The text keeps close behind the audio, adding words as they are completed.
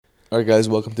All right, guys,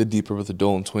 welcome to Deeper with the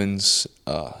Dolan Twins.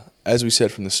 As we said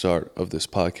from the start of this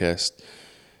podcast,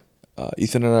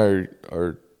 Ethan and I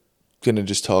are going to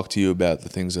just talk to you about the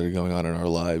things that are going on in our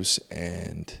lives.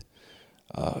 And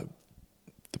the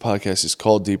podcast is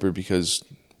called Deeper because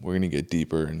we're going to get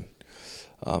deeper.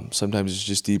 And sometimes it's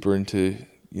just deeper into,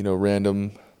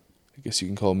 random, I guess you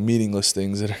can call them meaningless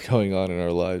things that are going on in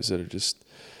our lives that are just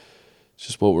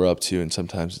what we're up to. And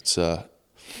sometimes it's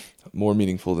more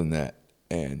meaningful than that.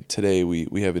 And today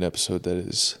we have an episode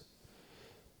that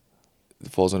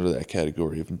falls under that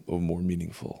category of more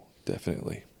meaningful,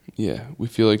 definitely. Yeah, we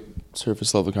feel like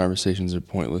surface level conversations are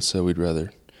pointless, so we'd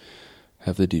rather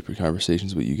have the deeper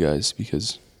conversations with you guys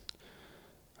because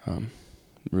it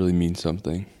really means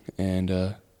something. And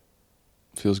it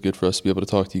feels good for us to be able to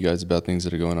talk to you guys about things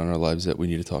that are going on in our lives that we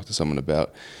need to talk to someone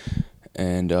about.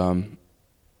 And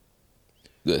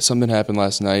something happened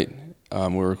last night.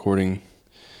 We're recording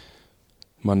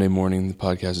Monday morning. The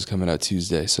podcast is coming out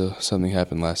Tuesday, so something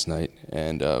happened last night,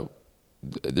 and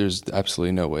there's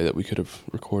absolutely no way that we could have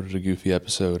recorded a goofy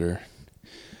episode or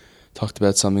talked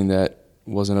about something that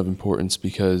wasn't of importance,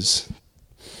 because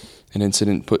an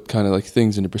incident put kind of like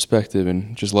things into perspective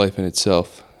and just life in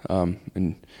itself,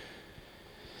 and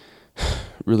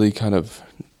really kind of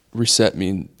reset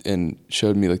me and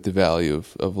showed me like the value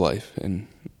of life and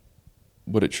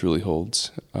what it truly holds.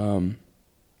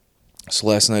 So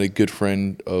last night, a good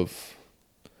friend of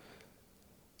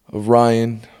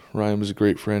Ryan was a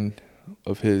great friend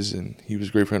of his, and he was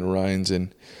a great friend of Ryan's,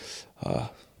 and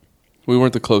we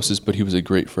weren't the closest, but he was a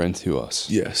great friend to us.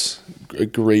 Yes, a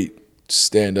great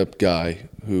stand-up guy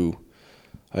who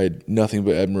I had nothing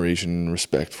but admiration and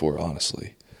respect for,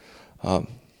 honestly.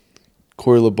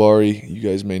 Corey La Barrie, you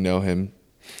guys may know him.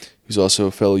 He's also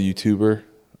a fellow YouTuber.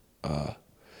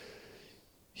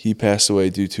 He passed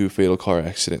away due to a fatal car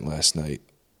accident last night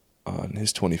on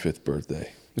his 25th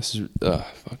birthday. This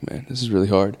is really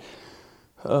hard.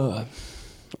 I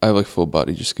have like full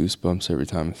body just goosebumps every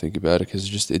time I think about it,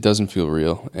 because it doesn't feel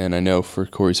real. And I know for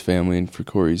Corey's family and for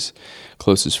Corey's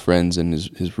closest friends and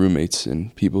his roommates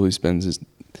and people he spends his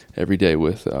every day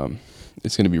with,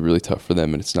 it's going to be really tough for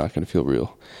them, and it's not going to feel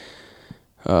real.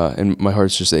 And my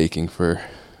heart's just aching for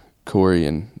Corey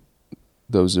and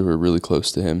those who are really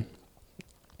close to him.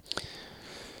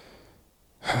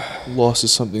 Loss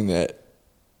is something that,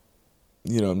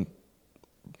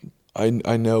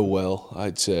 I know well,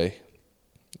 I'd say,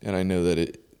 and I know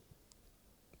that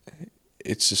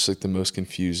it's just like the most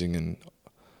confusing and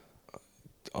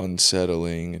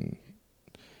unsettling, and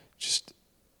just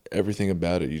everything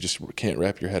about it you just can't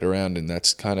wrap your head around, and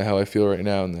that's kind of how I feel right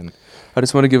now. And then I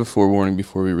just want to give a forewarning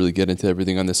before we really get into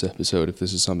everything on this episode. If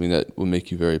this is something that will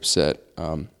make you very upset,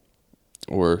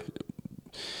 or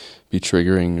be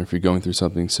triggering, or if you're going through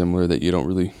something similar that you don't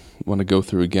really want to go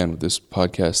through again with this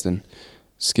podcast, then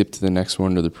skip to the next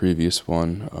one or the previous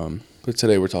one. But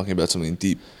today we're talking about something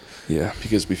deep, yeah,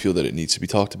 because we feel that it needs to be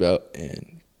talked about,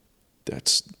 and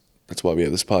that's why we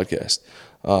have this podcast.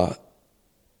 And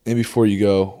before you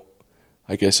go,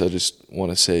 I guess I just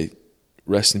want to say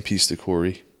rest in peace to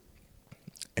Corey,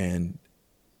 and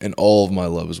all of my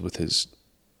love is with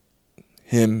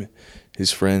him,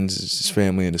 his friends, his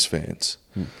family, and his fans.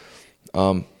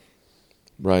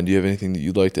 Brian, do you have anything that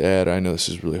you'd like to add? I know this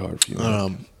is really hard for you.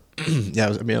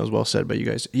 Yeah, it was well said by you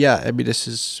guys. Yeah, this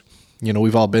is,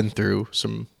 we've all been through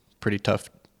some pretty tough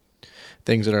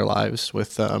things in our lives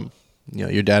with,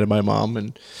 your dad and my mom,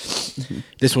 and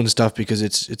this one's tough because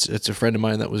it's a friend of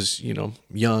mine that was,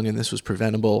 young, and this was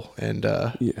preventable, and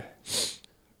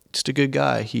just a good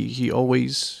guy. He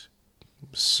always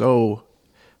so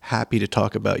happy to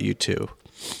talk about you too.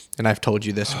 And I've told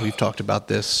you this, we've talked about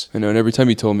this. I know, and every time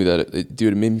you told me that, it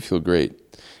made me feel great.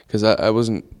 Because I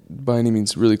wasn't by any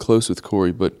means really close with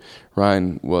Corey, but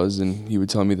Ryan was, and he would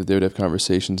tell me that they would have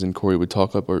conversations, and Corey would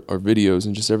talk up our videos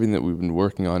and just everything that we've been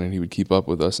working on, and he would keep up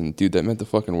with us. And, dude, that meant the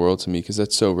fucking world to me, because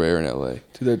that's so rare in LA.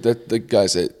 Dude, that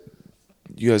guys, that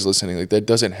you guys listening, like, that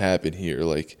doesn't happen here.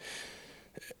 Like,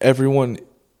 everyone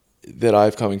that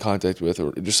I've come in contact with,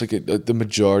 or just like the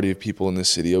majority of people in this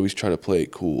city, always try to play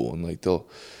it cool, and like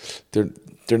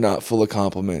they're not full of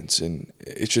compliments, and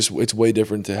it's way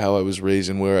different to how I was raised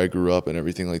and where I grew up and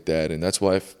everything like that. And that's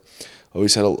why I've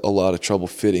always had a lot of trouble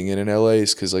fitting in LA,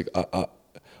 is because like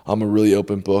I'm a really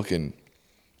open book, and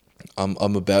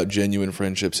I'm about genuine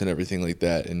friendships and everything like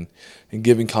that, and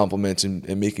giving compliments and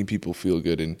making people feel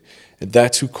good, and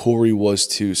that's who Corey was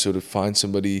too. So to find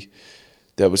somebody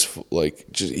that was like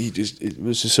it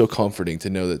was just so comforting to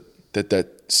know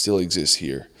that still exists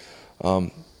here.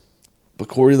 But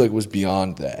Corey like was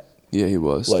beyond that. Yeah, he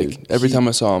was. Like, Dude. Every time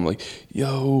I saw him, like,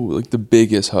 yo, like the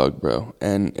biggest hug, bro.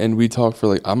 And we talked for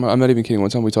like, I'm not even kidding. One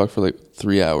time we talked for like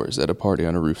 3 hours at a party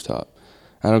on a rooftop.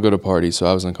 I don't go to parties, so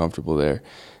I was uncomfortable there.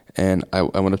 And I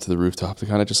went up to the rooftop to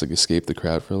kind of just like escape the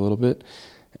crowd for a little bit.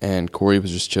 And Corey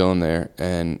was just chilling there,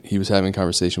 and he was having a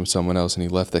conversation with someone else, and he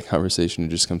left that conversation to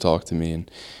just come talk to me.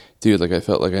 And dude, like I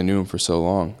felt like I knew him for so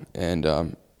long,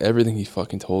 and everything he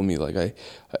fucking told me, like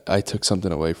I took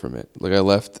something away from it. Like I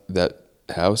left that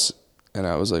house, and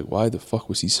I was like, why the fuck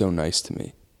was he so nice to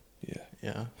me?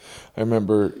 Yeah. I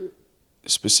remember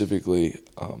specifically,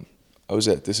 I was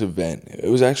at this event. It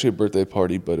was actually a birthday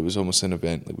party, but it was almost an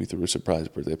event. Like we threw a surprise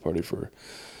birthday party for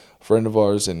a friend of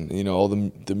ours, and you know all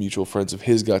the mutual friends of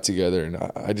his got together, and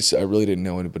I really didn't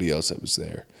know anybody else that was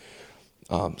there.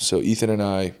 So Ethan and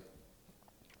I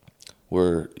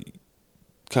were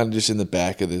kind of just in the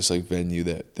back of this like venue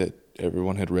that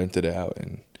everyone had rented out,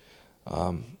 and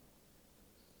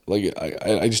like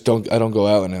I just don't go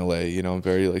out in LA. You know, I'm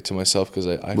very like to myself because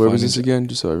I Where was this again?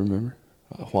 Just so I remember.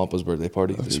 Juanpa's birthday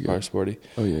party, the surprise party.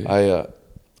 Oh yeah.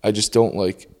 I just don't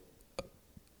like.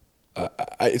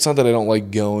 It's not that I don't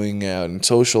like going out and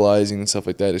socializing and stuff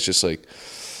like that. It's just like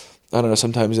I don't know.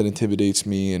 Sometimes it intimidates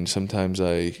me, and sometimes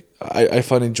I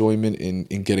find enjoyment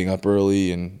in getting up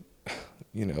early and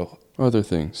you know Other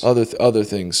things. Other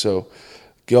things. So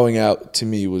going out to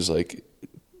me was like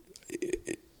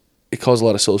it caused a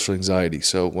lot of social anxiety.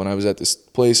 So when I was at this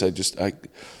place, I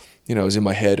was in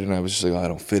my head, and I was just like, oh, I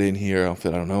don't fit in here. I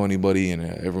don't know anybody, and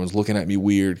everyone's looking at me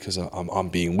weird because I'm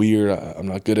being weird. I'm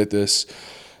not good at this,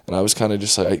 and I was kind of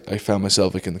just like I found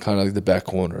myself like in the kind of like the back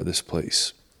corner of this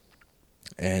place,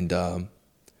 and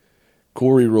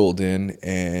Corey rolled in,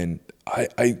 and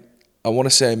I want to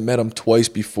say I met him twice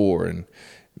before, and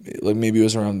like maybe it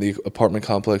was around the apartment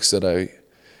complex that I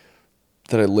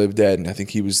lived at, and I think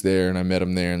he was there, and I met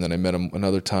him there, and then I met him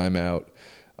another time out,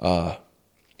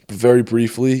 very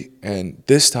briefly, and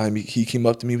this time he came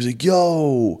up to me, he was like,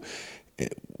 yo,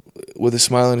 with a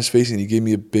smile on his face, and he gave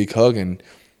me a big hug, and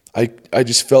I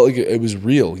just felt like it was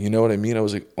real, you know what I mean? I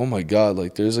was like, oh my God,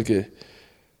 like there's like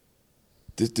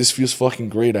this feels fucking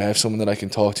great. I have someone that I can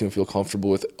talk to and feel comfortable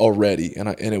with already, and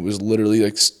it was literally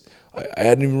like, I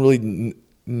hadn't even really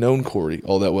known Corey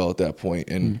all that well at that point,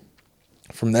 and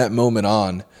from that moment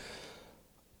on,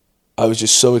 I was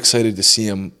just so excited to see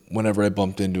him whenever I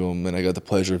bumped into him, and I got the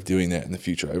pleasure of doing that in the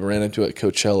future. I ran into him at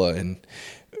Coachella,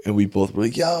 and we both were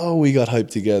like, yo, we got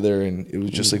hyped together, and it was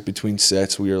just like between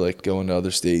sets, we were like going to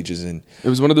other stages, and it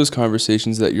was one of those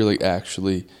conversations that you're like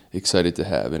actually excited to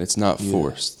have, and it's not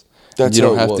forced. That's you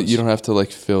don't how it have to. was. You don't have to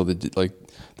like fill the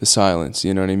silence.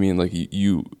 You know what I mean? Like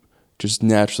you just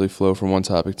naturally flow from one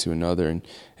topic to another,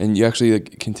 and you actually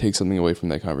like, can take something away from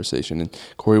that conversation. And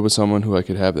Corey was someone who I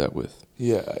could have that with.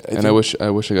 Yeah, I wish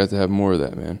I got to have more of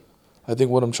that, man. I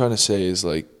think what I'm trying to say is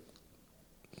like,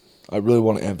 I really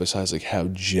want to emphasize like how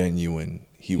genuine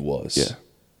he was.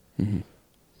 Yeah. Mm-hmm.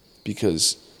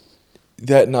 Because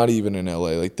that not even in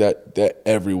LA, like that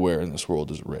everywhere in this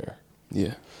world is rare.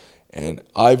 Yeah. And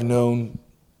I've known,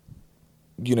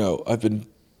 I've been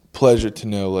pleasured to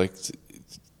know like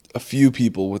a few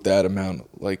people with that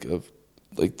amount like of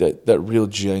like that real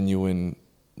genuine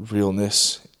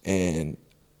realness, and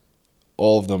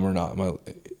all of them are not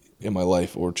in my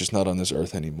life or just not on this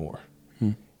earth anymore.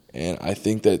 And I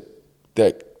think that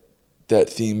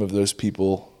theme of those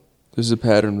people, there's a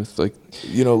pattern with like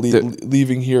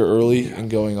leaving here early and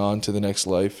going on to the next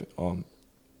life.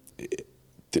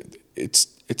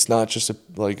 It's not just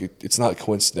it's not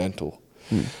coincidental.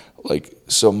 Like,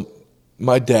 so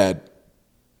my dad,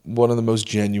 one of the most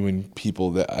genuine people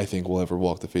that I think will ever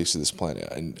walk the face of this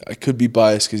planet. And I could be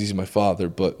biased because he's my father,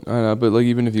 but I know. But like,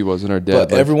 even if he wasn't our dad,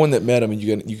 but everyone that met him, and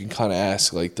you can kind of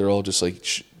ask, like they're all just like,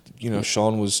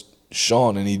 Sean was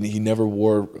Sean, and he never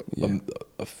wore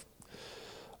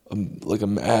like a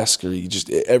mask, or he just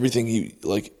everything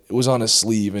it was on his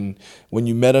sleeve. And when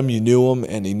you met him, you knew him,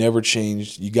 and he never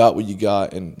changed. You got what you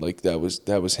got, and like that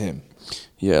was him.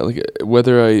 Yeah, like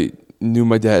whether I knew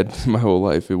my dad my whole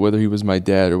life, whether he was my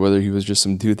dad or whether he was just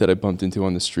some dude that I bumped into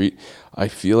on the street, I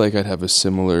feel like I'd have a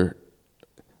similar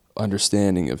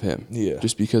understanding of him. Yeah.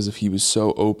 Just because if he was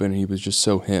so open and he was just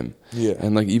so him. Yeah.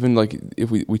 And like even like if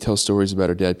we tell stories about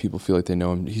our dad, people feel like they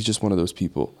know him. He's just one of those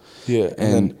people. Yeah.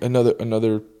 And then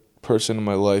another person in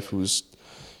my life who was,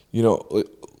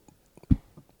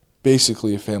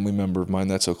 basically a family member of mine.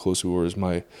 That's how close we were. Is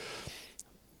my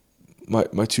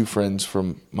two friends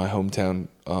from my hometown.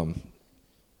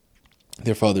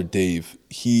 Their father, Dave,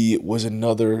 he was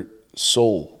another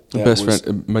soul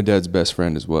My dad's best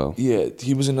friend as well. Yeah,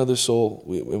 he was another soul.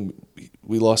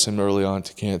 We lost him early on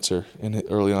to cancer, and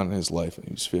early on in his life,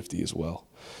 he was 50 as well.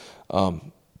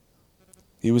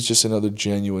 He was just another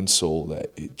genuine soul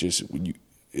that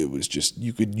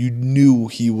you knew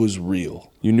he was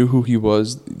real. You knew who he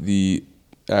was the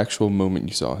actual moment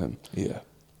you saw him. Yeah,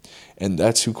 and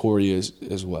that's who Corey is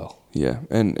as well. Yeah,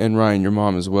 and Ryan, your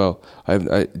mom as well. I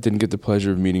didn't get the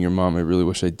pleasure of meeting your mom. I really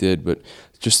wish I did, but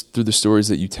just through the stories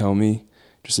that you tell me,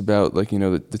 just about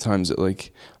the times that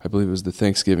I believe it was the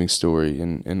Thanksgiving story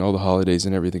and all the holidays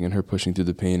and everything, and her pushing through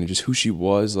the pain and just who she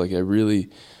was.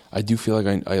 I do feel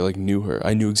like I knew her.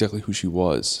 I knew exactly who she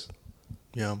was.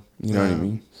 Yeah, you know what I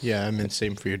mean. Yeah, I mean,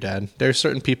 same for your dad. There are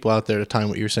certain people out there at a time,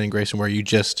 what you were saying, Grayson, where you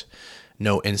just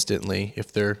know instantly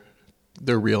if they're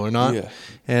real or not. Yeah.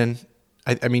 And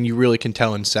I mean, you really can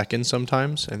tell in seconds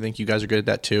sometimes. I think you guys are good at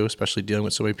that too, especially dealing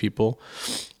with so many people.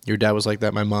 Your dad was like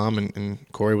that, my mom,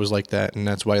 and Corey was like that, and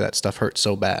that's why that stuff hurts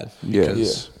so bad. Yeah.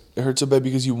 It hurts so bad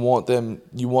because you want them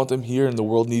here, and the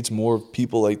world needs more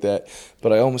people like that.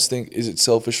 But I almost think, is it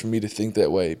selfish for me to think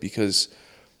that way? Because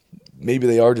maybe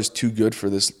they are just too good for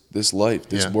this life,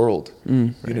 this world,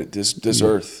 this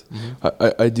earth.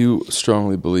 Mm-hmm. I do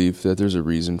strongly believe that there's a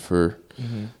reason for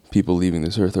people leaving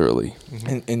this earth early.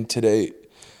 Mm-hmm. And today,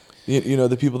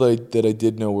 the people that I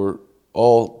did know were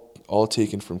all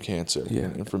taken from cancer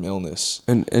and from illness.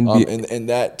 And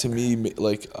that to me,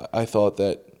 I thought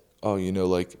that,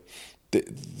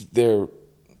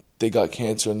 they got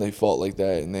cancer and they fought like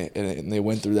that, and they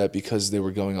went through that because they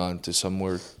were going on to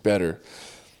somewhere better.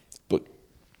 But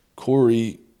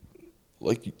Corey,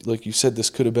 like you said, this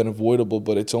could have been avoidable,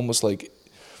 but it's almost like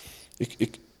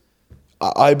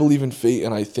I believe in fate,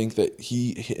 and I think that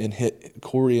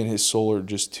Corey and his soul are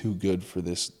just too good for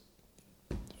this,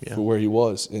 for where he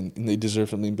was, and they deserve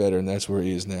something better, and that's where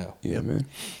he is now. Yeah, man.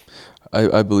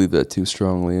 I believe that too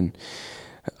strongly, and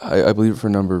I believe it for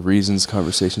a number of reasons.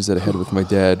 Conversations that I had with my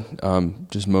dad,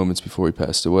 just moments before he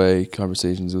passed away,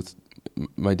 conversations with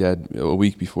my dad a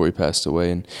week before he passed away,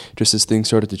 and just as things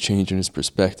started to change in his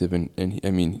perspective, and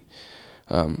I mean,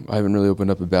 I haven't really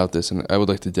opened up about this, and I would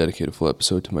like to dedicate a full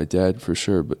episode to my dad for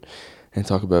sure, and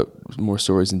talk about more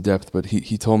stories in depth. But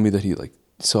he told me that he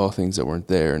saw things that weren't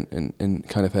there, and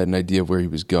kind of had an idea of where he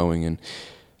was going, and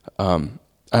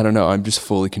I don't know. I'm just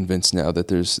fully convinced now that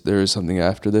there is something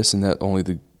after this, and that only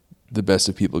the best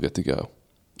of people get to go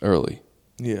early.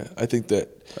 Yeah, I think that.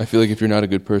 I feel like if you're not a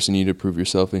good person, you need to prove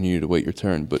yourself and you need to wait your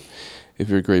turn. But if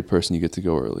you're a great person, you get to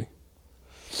go early.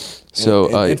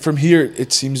 So and from here,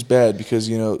 it seems bad because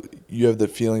you have the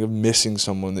feeling of missing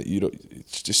someone that you don't.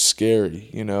 It's just scary,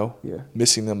 Yeah.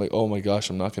 Missing them, oh my gosh,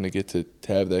 I'm not going to get to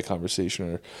have that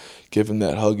conversation or give them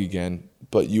that hug again.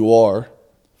 But you are,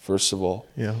 first of all.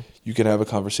 Yeah. You can have a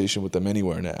conversation with them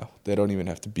anywhere now. They don't even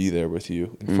have to be there with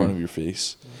you in front of your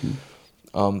face.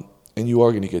 Mm-hmm. And you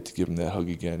are going to get to give them that hug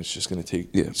again. It's just going to take.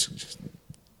 Yeah. It's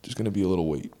just going to be a little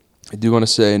wait. I do want to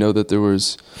say I know that there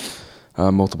was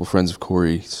multiple friends of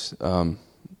Corey's,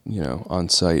 on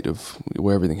site of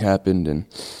where everything happened, and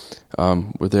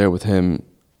we're there with him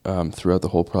throughout the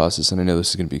whole process. And I know this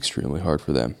is going to be extremely hard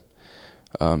for them.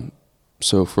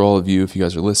 So for all of you, if you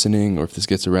guys are listening, or if this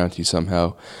gets around to you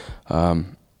somehow,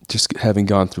 just having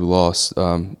gone through loss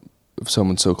of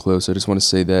someone so close, I just want to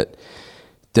say that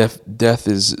death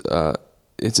is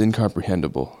it's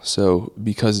incomprehensible. So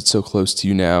because it's so close to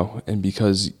you now, and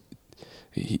because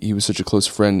he was such a close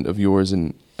friend of yours,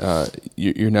 and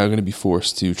you're now going to be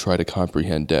forced to try to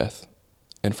comprehend death,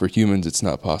 and for humans, it's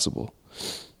not possible.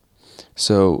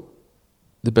 So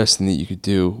the best thing that you could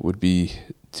do would be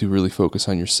to really focus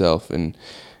on yourself, and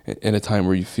in a time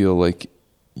where you feel like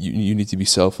you need to be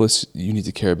selfless, you need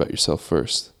to care about yourself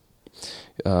first.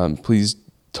 Please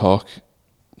talk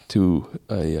to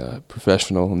a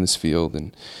professional in this field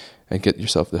and get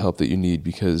yourself the help that you need,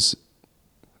 because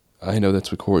I know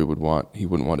that's what Corey would want. He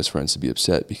wouldn't want his friends to be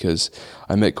upset, because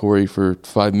I met Corey for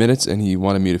 5 minutes and he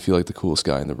wanted me to feel like the coolest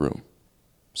guy in the room.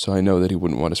 So I know that he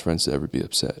wouldn't want his friends to ever be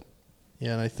upset.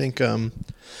 Yeah, and I think,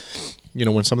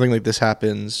 when something like this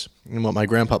happens, and what my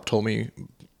grandpa told me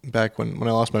back when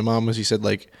I lost my mom was, he said,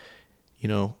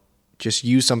 just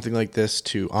use something like this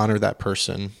to honor that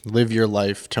person. Live your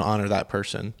life to honor that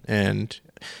person. And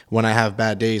when I have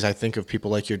bad days, I think of people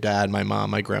like your dad, my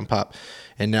mom, my grandpa,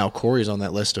 and now Corey's on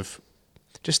that list of.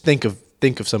 Just think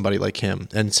of somebody like him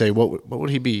and say, what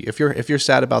would he be if you're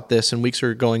sad about this and weeks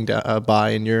are going by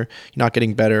and you're not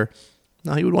getting better?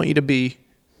 No, he would want you to be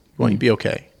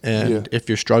okay. And if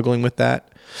you're struggling with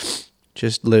that,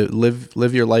 just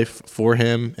live your life for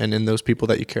him and in those people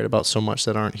that you cared about so much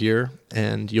that aren't here,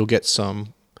 and you'll get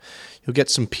some you'll get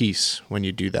some peace when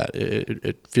you do that.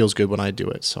 It feels good when I do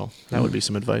it. So that would be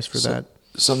some advice for that.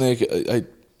 Something I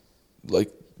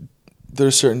like. There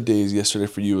are certain days. Yesterday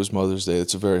for you was Mother's Day.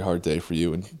 It's a very hard day for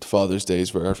you, and Father's Day is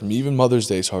very hard for me. Even Mother's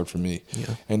Day is hard for me.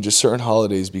 Yeah. And just certain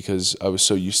holidays, because I was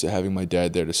so used to having my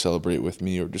dad there to celebrate with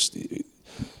me, or just,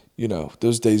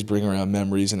 those days bring around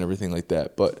memories and everything like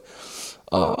that. But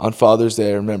on Father's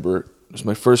Day, I remember it was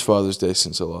my first Father's Day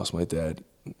since I lost my dad,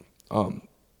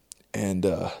 and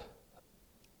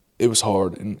it was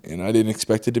hard, and I didn't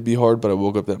expect it to be hard, but I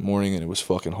woke up that morning and it was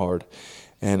fucking hard,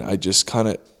 and I just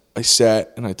I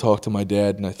sat and I talked to my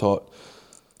dad, and I thought,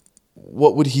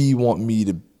 what would he want me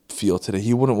to feel today?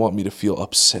 He wouldn't want me to feel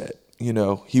upset. He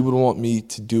would want me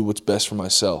to do what's best for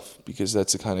myself, because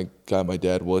that's the kind of guy my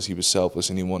dad was. He was selfless,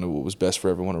 and he wanted what was best for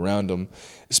everyone around him,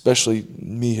 especially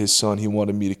me, his son. He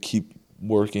wanted me to keep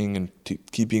working and to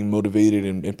keep being motivated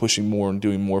and pushing more and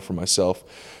doing more for myself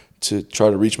to try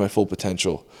to reach my full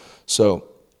potential. So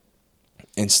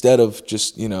instead of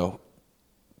just,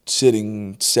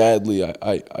 sitting sadly,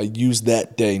 I use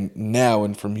that day now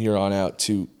and from here on out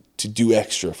to do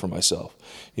extra for myself,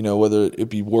 whether it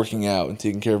be working out and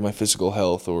taking care of my physical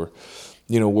health, or,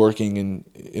 working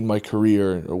in my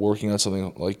career, or working on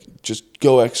something, like just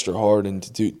go extra hard and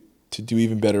to do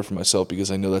even better for myself, because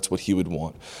I know that's what he would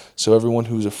want. So everyone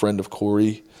who's a friend of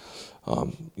Corey,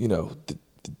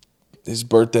 his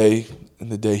birthday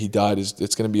and the day he died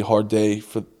it's going to be a hard day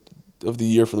of the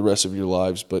year for the rest of your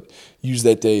lives, but use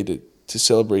that day to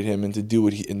celebrate him and to do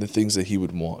and the things that he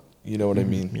would want. You know what I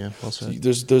mean? Yeah, well said.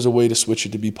 There's a way to switch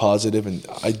it to be positive, and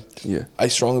I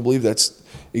strongly believe that's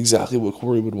exactly what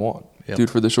Corey would want. Yep. Dude,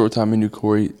 for the short time I knew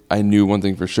Corey, I knew one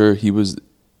thing for sure. He was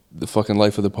the fucking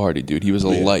life of the party, dude. He was a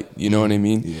light. You know what I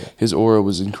mean? Yeah. His aura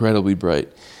was incredibly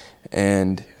bright.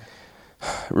 And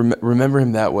remember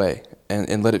him that way,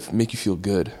 and let it make you feel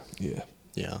good. Yeah.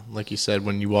 Yeah, like you said,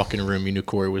 when you walk in a room, you knew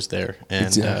Corey was there, and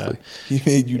Exactly. He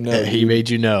made you know. He made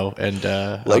you know, and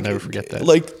I'll never forget that.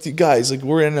 Like, guys,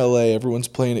 we're in LA, everyone's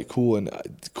playing it cool, and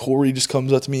Corey just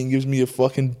comes up to me and gives me a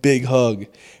fucking big hug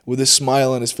with a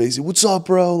smile on his face. What's up,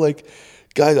 bro? Like,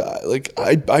 guys,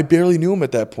 I barely knew him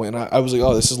at that point. And I was like,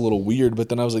 oh, this is a little weird, but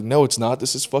then I was like, no, it's not.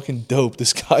 This is fucking dope.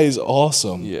 This guy is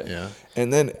awesome. Yeah.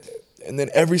 And then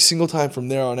every single time from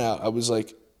there on out, I was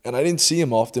like. And I didn't see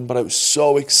him often, but I was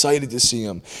so excited to see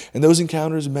him. And those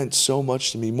encounters meant so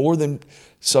much to me, more than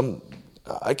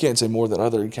I can't say more than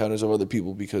other encounters of other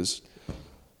people, because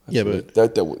but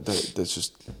that's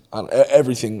just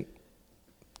everything.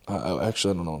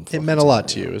 Actually, I don't know. It meant a lot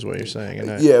to you, is what you're saying.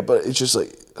 And but it's just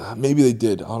like maybe they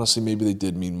did. Honestly, maybe they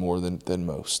did mean more than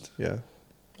most. Yeah.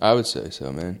 I would say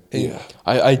so, man. Yeah.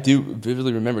 I do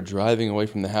vividly remember driving away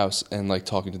from the house and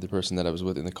talking to the person that I was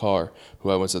with in the car,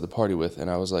 who I went to the party with, and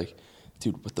I was like,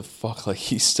 dude, what the fuck?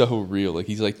 He's so real.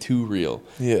 He's too real.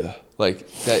 Yeah. That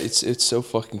it's so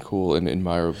fucking cool and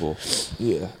admirable.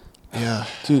 Yeah. Yeah.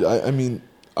 Dude, I mean,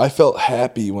 I felt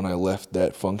happy when I left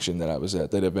that function that I was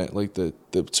at, that event, the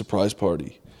surprise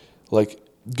party.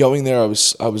 Going there, I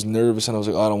was nervous, and I was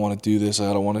like, oh, I don't want to do this.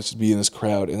 I don't want to be in this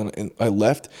crowd. And I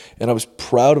left, and I was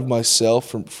proud of myself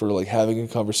for having a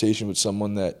conversation with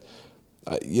someone that,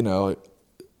 I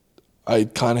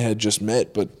kind of had just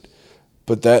met.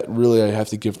 But that really, I have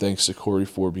to give thanks to Corey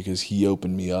for, because he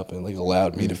opened me up and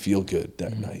allowed me to feel good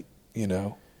that night.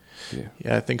 Yeah.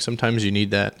 Yeah, I think sometimes you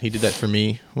need that. He did that for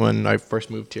me when I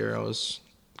first moved here. I was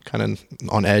kind of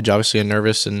on edge, obviously, and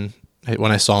nervous, and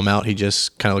when I saw him out, he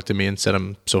just kind of looked at me and said,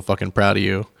 I'm so fucking proud of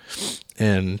you.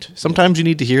 And sometimes you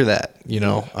need to hear that,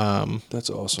 That's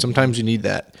awesome. Sometimes you need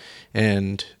that.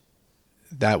 And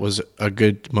that was a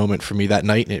good moment for me that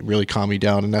night, and it really calmed me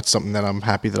down. And that's something that I'm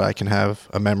happy that I can have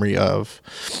a memory of,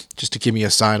 just to give me a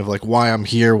sign of why I'm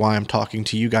here, why I'm talking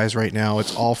to you guys right now.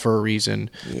 It's all for a reason.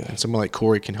 Yeah. And someone like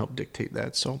Corey can help dictate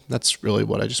that. So that's really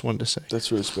what I just wanted to say.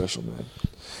 That's really special, man.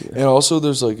 Yeah. And also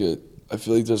there's I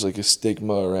feel like there's a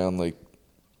stigma around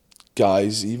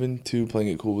guys even too playing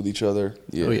it cool with each other.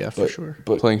 Yeah. Oh yeah, for sure.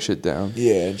 But playing shit down.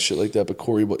 Yeah, and shit like that. But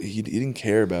Corey, he didn't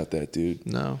care about that, dude.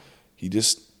 No.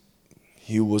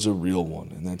 He was a real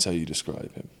one, and that's how you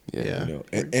describe him. Yeah.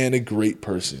 And a great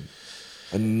person,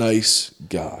 a nice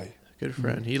guy. Good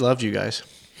friend. He loved you guys.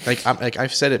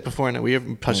 I've said it before, and we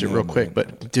haven't touched it real quick,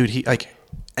 but dude, he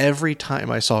every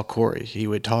time I saw Corey, he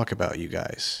would talk about you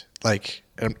guys.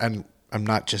 And I'm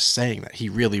not just saying that. He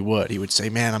really would. He would say,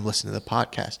 man, I'm listening to the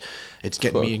podcast. It's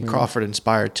getting me and Crawford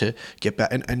inspired to get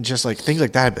back. And just things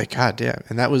like that, I'd be like, God damn.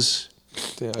 And that was,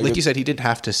 you said, he didn't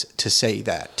have to say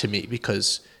that to me,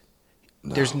 because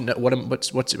there's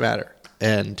what's the matter?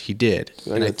 And he did.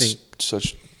 And I think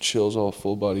such chills, all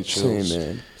full body chills. Same,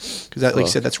 man. Because like you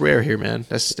said, that's rare here, man.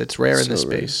 That's rare in this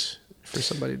space. for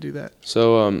somebody to do that.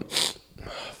 So,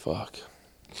 fuck.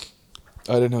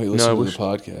 I didn't know you listened to the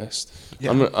podcast. Yeah.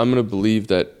 I'm gonna believe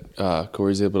that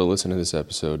Corey's able to listen to this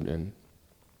episode, and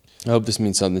I hope this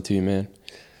means something to you, man.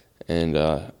 And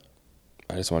I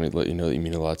just wanted to let you know that you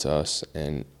mean a lot to us.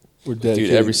 And We're dude,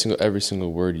 dedicated. every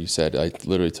single word you said, I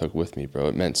literally took with me, bro.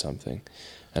 It meant something.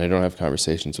 And I don't have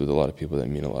conversations with a lot of people that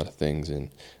mean a lot of things. And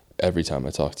every time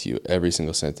I talk to you, every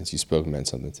single sentence you spoke meant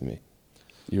something to me.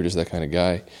 You were just that kind of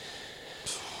guy.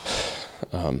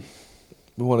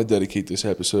 We want to dedicate this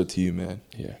episode to you, man.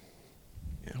 Yeah.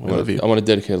 We love you. I want to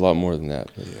dedicate a lot more than that.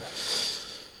 But,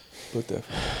 But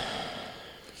definitely.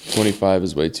 25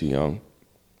 is way too young.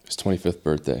 His 25th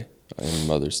birthday and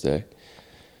Mother's Day.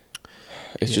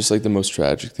 It's just like the most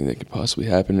tragic thing that could possibly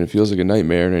happen. And it feels like a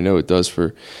nightmare, and I know it does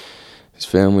for his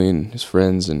family and his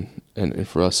friends and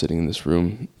for us sitting in this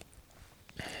room.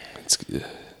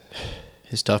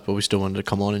 It's tough, but we still wanted to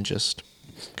come on and just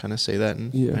kind of say that.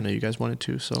 And I know you guys wanted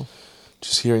to, so.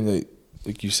 Just hearing that,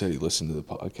 like you said, he listened to the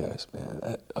podcast,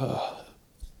 man.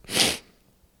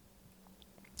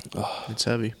 It's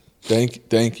heavy.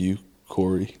 Thank you,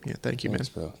 Corey. Yeah, thank you,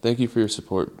 Thanks, man. bro. Thank you for your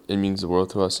support. It means the world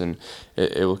to us, and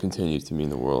it will continue to mean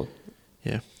the world.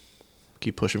 Yeah.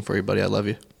 Keep pushing for you, buddy. I love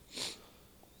you.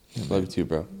 Love you too,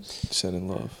 bro. Sending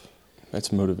love.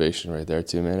 That's motivation right there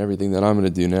too, man. Everything that I'm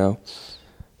gonna do now,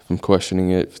 if I'm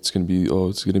questioning it, if it's gonna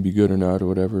be good or not or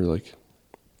whatever, like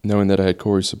knowing that I had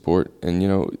Corey's support, and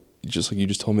just like you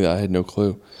just told me that I had no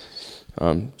clue.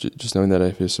 Just knowing that I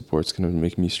have his support is gonna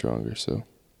make me stronger. So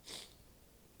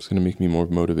it's gonna make me more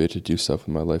motivated to do stuff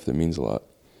in my life that means a lot.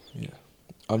 Yeah,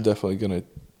 I'm definitely gonna.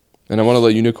 And I want to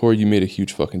let you know, Corey, you made a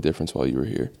huge fucking difference while you were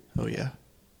here. Oh, yeah.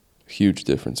 Huge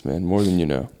difference, man. More than you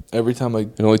know. Every time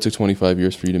It only took 25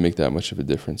 years for you to make that much of a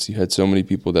difference. You had so many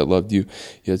people that loved you.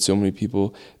 You had so many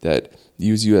people that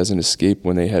used you as an escape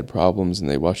when they had problems and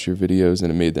they watched your videos and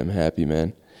it made them happy,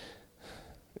 man.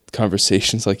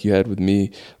 Conversations like you had with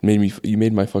me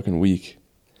made my fucking week.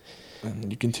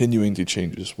 and you're continuing to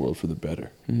change this world for the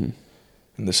better. Mm-hmm.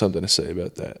 And there's something to say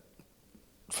about that.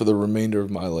 For the remainder of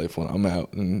my life, when I'm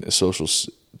out in a social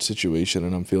situation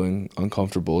and I'm feeling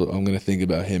uncomfortable, I'm going to think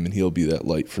about him, and he'll be that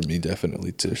light for me,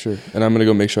 definitely, too. For sure. And I'm going to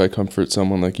go make sure I comfort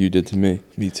someone like you did to me.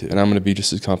 Me too. And I'm going to be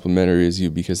just as complimentary as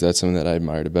you, because that's something that I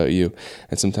admired about you.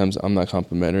 And sometimes I'm not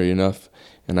complimentary enough,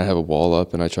 and I have a wall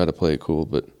up, and I try to play it cool,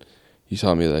 but you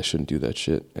taught me that I shouldn't do that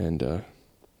shit, and I'm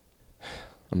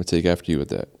going to take after you with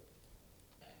that.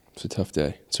 It's a tough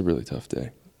day. It's a really tough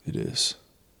day. It is.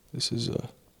 This is,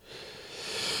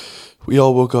 we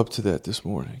all woke up to that this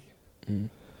morning. Mm.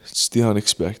 It's the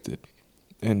unexpected.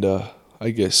 And I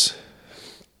guess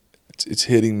it's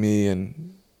hitting me,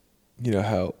 and you know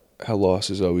how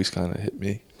losses always kind of hit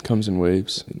me. Comes in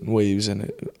waves.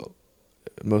 And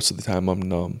most of the time I'm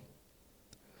numb.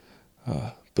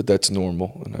 But that's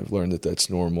normal, and I've learned that that's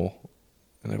normal.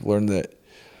 And I've learned that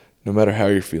no matter how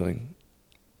you're feeling,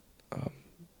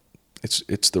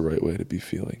 it's the right way to be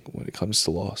feeling when it comes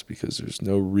to loss, because there's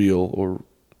no real or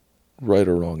right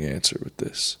or wrong answer with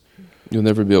this. You'll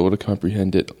never be able to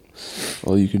comprehend it.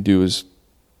 All you can do is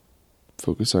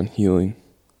focus on healing.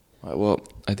 All right, well,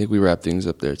 I think we wrap things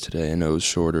up there today. I know it was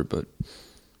shorter, but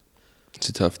it's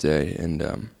a tough day,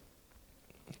 and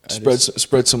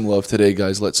spread some love today,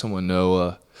 guys. Let someone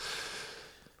know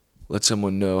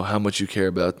how much you care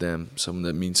about them, someone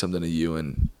that means something to you,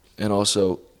 and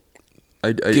also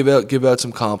give out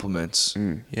some compliments.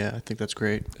 Yeah, I think that's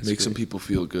great. Make some people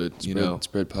feel good,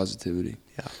 Spread positivity.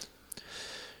 Yeah.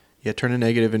 Yeah, turn a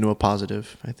negative into a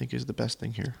positive, I think, is the best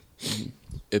thing here.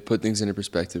 It put things into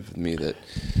perspective with me that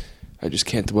I just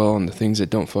can't dwell on the things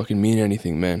that don't fucking mean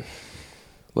anything, man.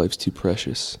 Life's too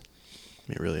precious.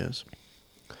 It really is.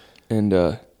 And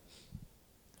our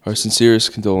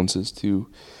sincerest condolences to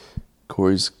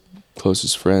Corey's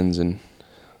closest friends and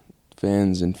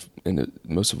fans and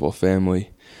most of all family.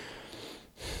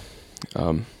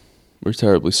 We're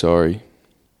terribly sorry,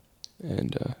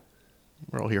 and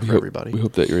we're all here for everybody. We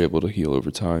hope that you're able to heal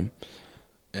over time.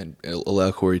 And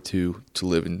allow Corey to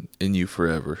live in you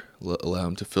forever. Allow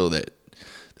him to fill that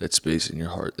space in your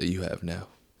heart that you have now.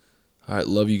 All right,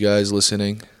 love you guys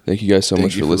listening. Thank you guys so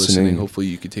much for listening. Hopefully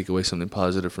you can take away something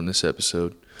positive from this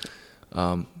episode.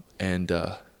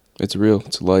 It's real.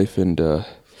 It's life, and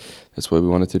that's why we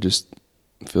wanted to just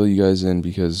fill you guys in,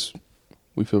 because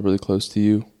we feel really close to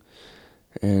you,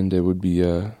 and it would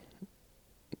be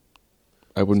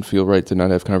I wouldn't feel right to not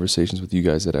have conversations with you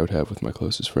guys that I would have with my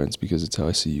closest friends, because it's how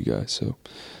I see you guys. So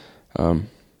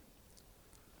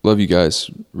love you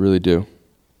guys, really do.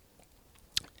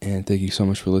 And thank you so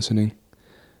much for listening.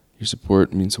 Your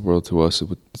support means the world to us.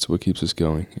 It's what keeps us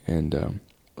going. And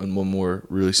And one more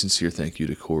really sincere thank you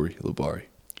to Corey La Barrie.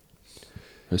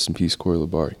 Rest in peace, Corey La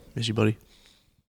Barrie. Miss you, buddy.